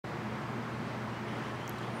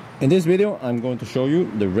In this video, I'm going to show you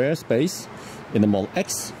the rear space in the Model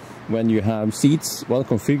X when you have seats well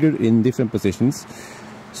configured in different positions.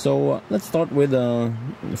 So let's start with the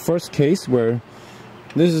first case where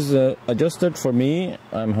this is adjusted for me.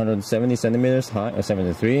 I'm 170 centimeters high,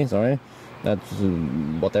 73, sorry. That's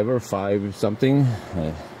whatever, 5 something,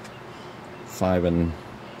 5 and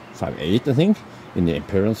 5'8", I think, in the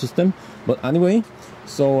imperial system. But anyway,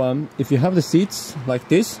 so if you have the seats like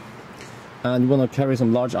this, and you want to carry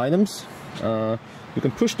some large items, you can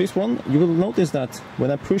push this one. You will notice that when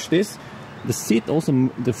I push this, the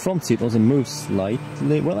front seat also moves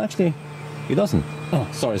slightly. Well, actually, it doesn't. Oh,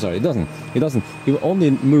 sorry, it doesn't. It will only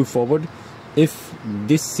move forward if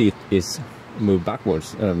this seat is moved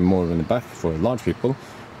backwards, more in the back for large people.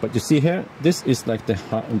 But you see here, this is like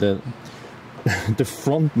the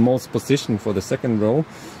frontmost position for the second row,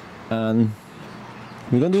 and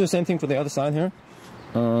we're gonna do the same thing for the other side here.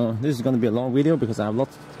 This is going to be a long video because I have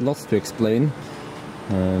lots to explain.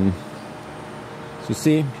 So you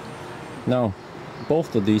see, now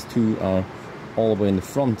both of these two are all the way in the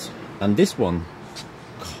front, and this one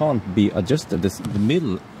can't be adjusted. The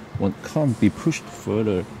middle one can't be pushed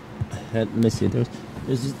further ahead. Let me see. There's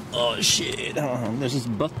this, oh shit! There's this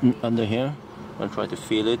button under here. I'll try to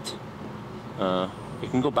feel it. You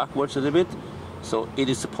can go backwards a little bit. So it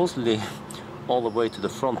is supposedly all the way to the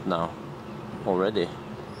front now. Already.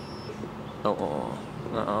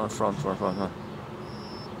 Front.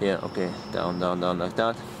 Yeah, okay, down like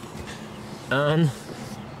that. And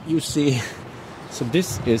you see, so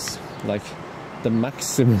this is like the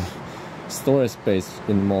maximum storage space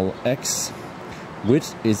in Model X, which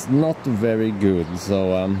is not very good.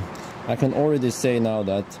 So I can already say now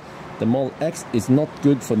that the Model X is not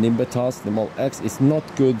good for nimble tasks. The Model X is not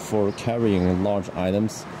good for carrying large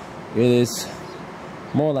items. It is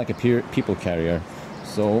more like a people carrier.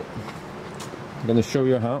 So I'm going to show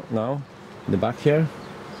you how now in the back here.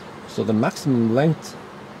 So the maximum length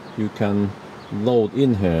you can load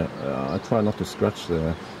in here, I try not to scratch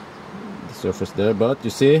the surface there, but you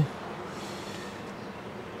see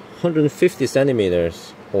 150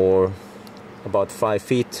 centimeters or about 5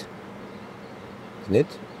 feet, isn't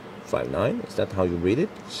it? 5'9", is that how you read it?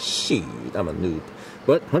 Shit, I'm a noob.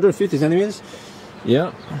 But 150 centimeters,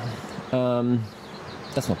 yeah.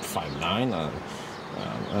 That's not 5'9".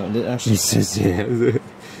 It actually says here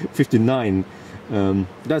 59.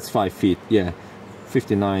 That's 5 feet. Yeah,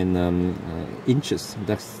 59 inches.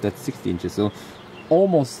 That's 60 inches. So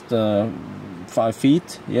almost 5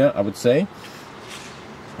 feet. Yeah, I would say.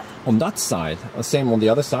 On that side, same on the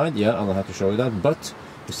other side. Yeah, I don't have to show you that. But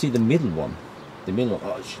you see the middle one. The middle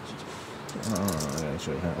one. Oh shit. I'll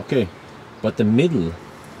show you here. Okay, but the middle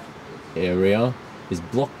area is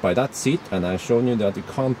blocked by that seat, and I've shown you that you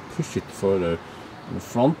can't push it further in the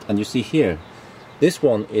front. And you see here, this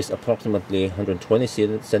one is approximately 120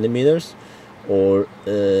 centimeters or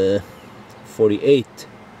 48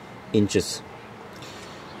 inches.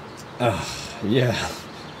 Yeah,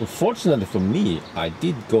 unfortunately for me, I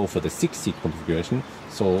did go for the 6-seat configuration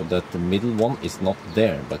so that the middle one is not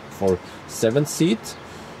there, but for 7-seat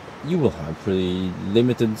you will have pretty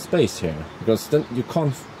limited space here, because then you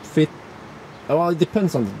can't fit. Well, it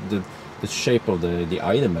depends on the shape of the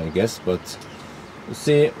item, I guess, but you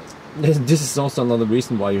see, this is also another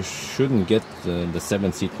reason why you shouldn't get the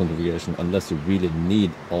 7-seat configuration unless you really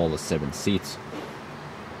need all the 7 seats.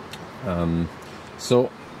 So,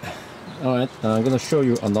 alright, I'm gonna show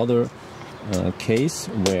you another case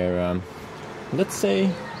where, let's say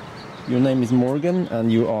your name is Morgan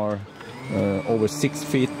and you are over 6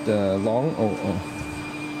 feet long. I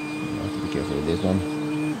have to be careful with this one.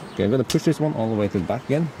 Okay, I'm going to push this one all the way to the back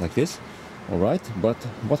again, like this. Alright, but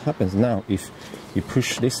what happens now if you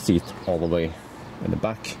push this seat all the way in the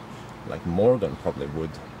back, like Morgan probably would?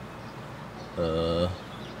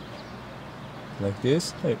 Like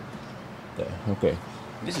this? Hey, there, okay.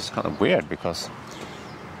 This is kind of weird because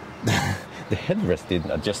the headrest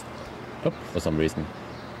didn't adjust up for some reason.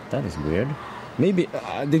 That is weird. Maybe,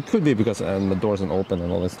 it could be because the door isn't open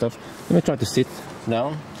and all that stuff. Let me try to sit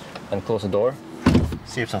down and close the door.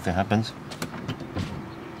 See if something happens.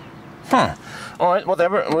 Alright,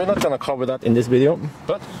 whatever. We're not gonna cover that in this video.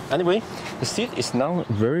 But anyway, the seat is now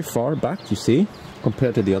very far back, you see,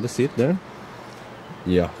 compared to the other seat there.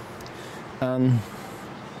 Yeah. And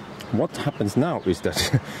what happens now is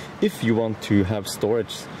that if you want to have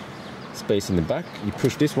storage space in the back, you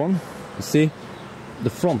push this one. You see, the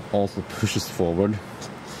front also pushes forward.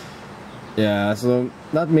 Yeah, so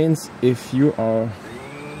that means if you are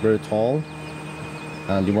very tall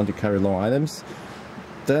and you want to carry long items,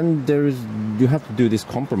 then you have to do this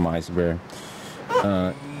compromise where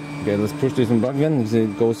Okay, let's push this one back again.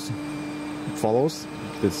 It goes, it follows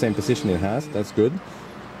the same position it has. That's good.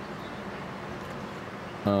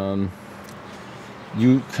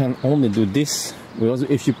 You can only do this.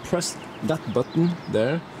 If you press that button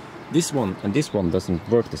there, this one and this one doesn't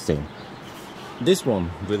work the same. This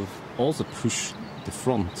one will also push the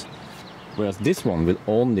front, whereas this one will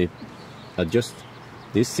only adjust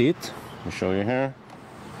this seat. I'll show you here.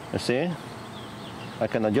 You see, I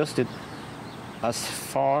can adjust it as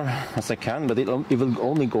far as I can, but it will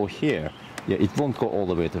only go here. Yeah, it won't go all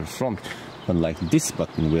the way to the front, unlike this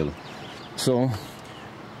button will. So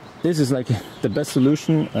this is like the best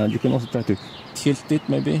solution. You can also try to tilt it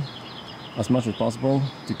maybe as much as possible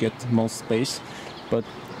to get most space, but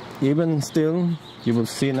even still you will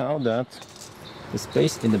see now that the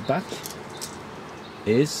space in the back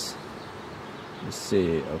is, let's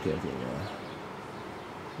see, okay,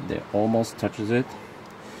 there almost touches it.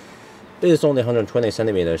 It is only 120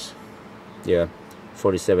 centimeters, yeah,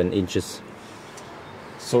 47 inches,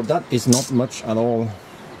 so that is not much at all.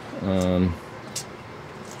 I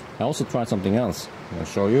also tried something else. I'll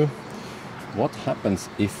show you what happens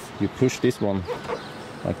if you push this one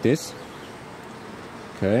like this.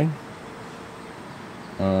 Okay.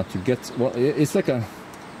 To get, well, it's like a,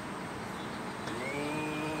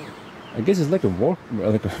 I guess it's like a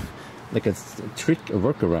like a trick, a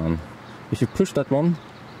workaround. If you push that one,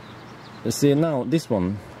 see now this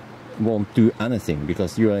one won't do anything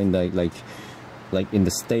because you are in the like in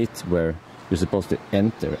the state where you're supposed to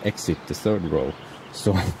exit the third row.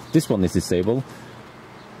 So this one is disabled,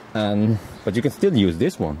 but you can still use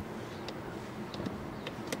this one.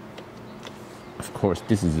 Of course,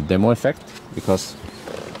 this is a demo effect because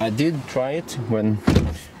I did try it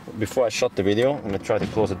before I shot the video. I'm gonna try to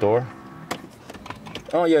close the door.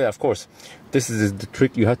 Oh yeah, of course. This is the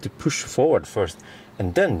trick. You have to push forward first,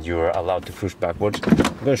 and then you are allowed to push backwards. I'm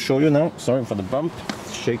gonna show you now. Sorry for the bump.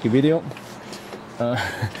 Shaky video.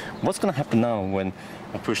 What's gonna happen now when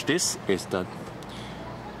I push this is that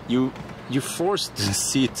you force the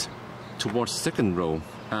seat towards second row,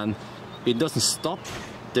 and it doesn't stop.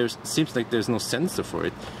 Seems like there's no sensor for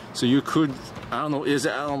it, so you could, I don't know, I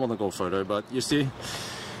don't want to go further, but you see,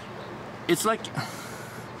 it's like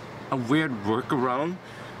a weird workaround,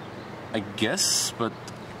 I guess, but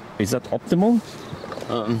is that optimal?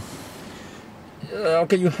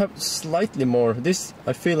 Okay, you have slightly more. This,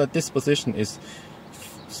 I feel that this position is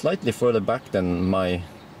slightly further back than my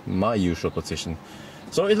usual position.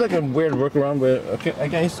 So it's like a weird workaround where, okay, I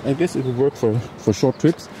guess it will work for short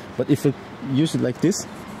trips, but if you use it like this,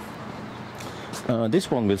 this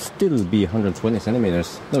one will still be 120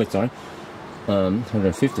 centimeters. No, it's sorry,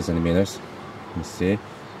 150 centimeters. Let me see.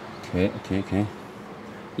 Okay.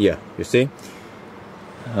 Yeah, you see.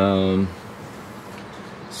 So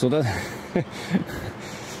that I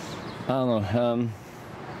don't know.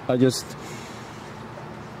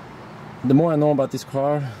 The more I know about this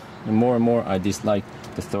car, the more and more I dislike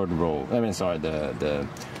the third row. I mean, sorry, the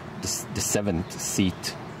seventh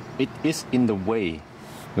seat. It is in the way,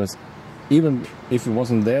 because even if it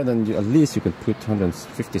wasn't there, then at least you could put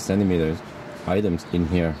 150 centimeters items in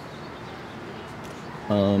here.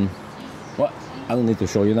 Well, I don't need to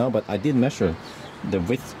show you now, but I did measure the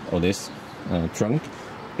width of this trunk.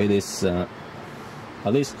 It is at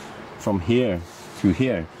least from here to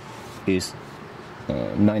here is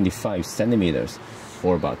 95 centimeters,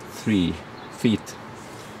 or about 3 feet,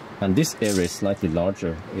 and this area is slightly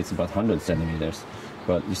larger. It's about 100 centimeters,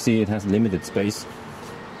 but you see it has limited space.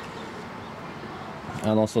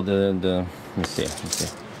 And also the let's see,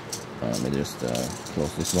 let me just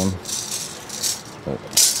close this one. Oh.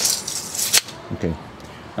 Okay,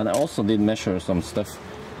 and I also did measure some stuff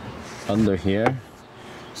under here.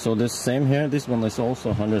 So the same here, this one is also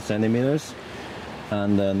 100 centimeters,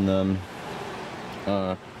 and then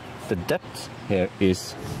the depth here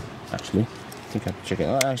is actually, I think I have to check it.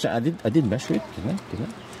 Oh, actually, I did measure it, didn't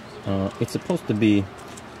I? It's supposed to be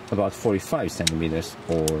about 45 centimeters,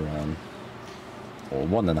 or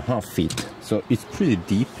 1.5 feet. So it's pretty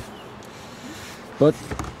deep. But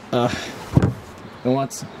you know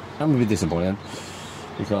what? I'm a bit disappointed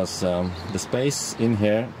because the space in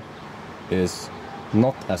here is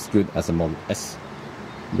not as good as a Model S,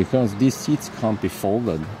 because these seats can't be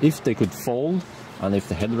folded. If they could fold, and if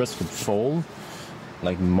the headrest could fold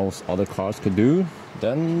like most other cars could do,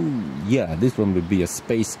 then yeah, this one would be a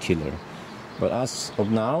space killer. But as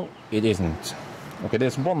of now, it isn't. Okay,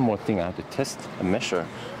 there's one more thing I have to test and measure,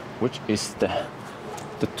 which is the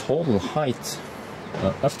total height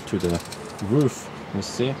up to the roof. Let me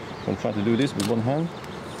see. I'm trying to do this with one hand.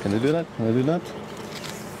 Can I do that? Can I do that?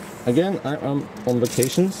 Again, I'm on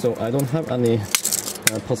vacation, so I don't have any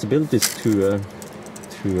possibilities to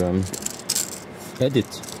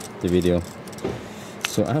edit the video,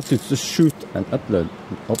 so I have to just shoot and upload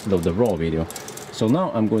the raw video. So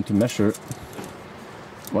now I'm going to measure.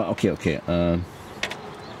 Well, okay. Can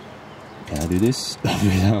I do this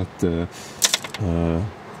without? How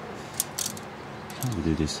do I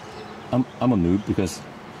do this? I'm a noob because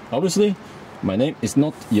obviously my name is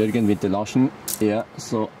not Jørgen Winther Larsen. Yeah,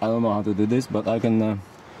 so I don't know how to do this, but I can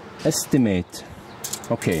estimate.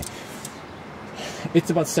 Okay, it's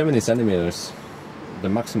about 70 centimeters, the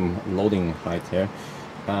maximum loading height here,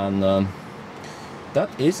 and that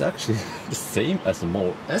is actually the same as the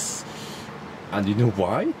Model S. And you know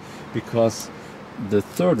why? Because the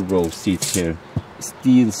third row seat here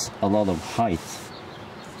steals a lot of height.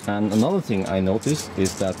 And another thing I noticed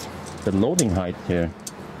is that the loading height here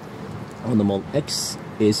on the Model X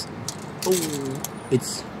is,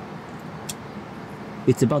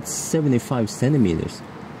 it's about 75 centimeters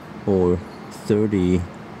or 30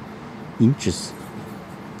 inches,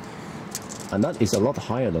 and that is a lot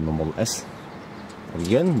higher than the Model S.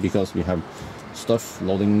 Again, because we have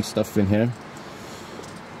loading stuff in here.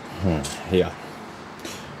 Yeah.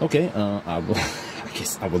 Okay, I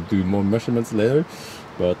guess I will do more measurements later,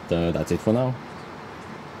 but that's it for now.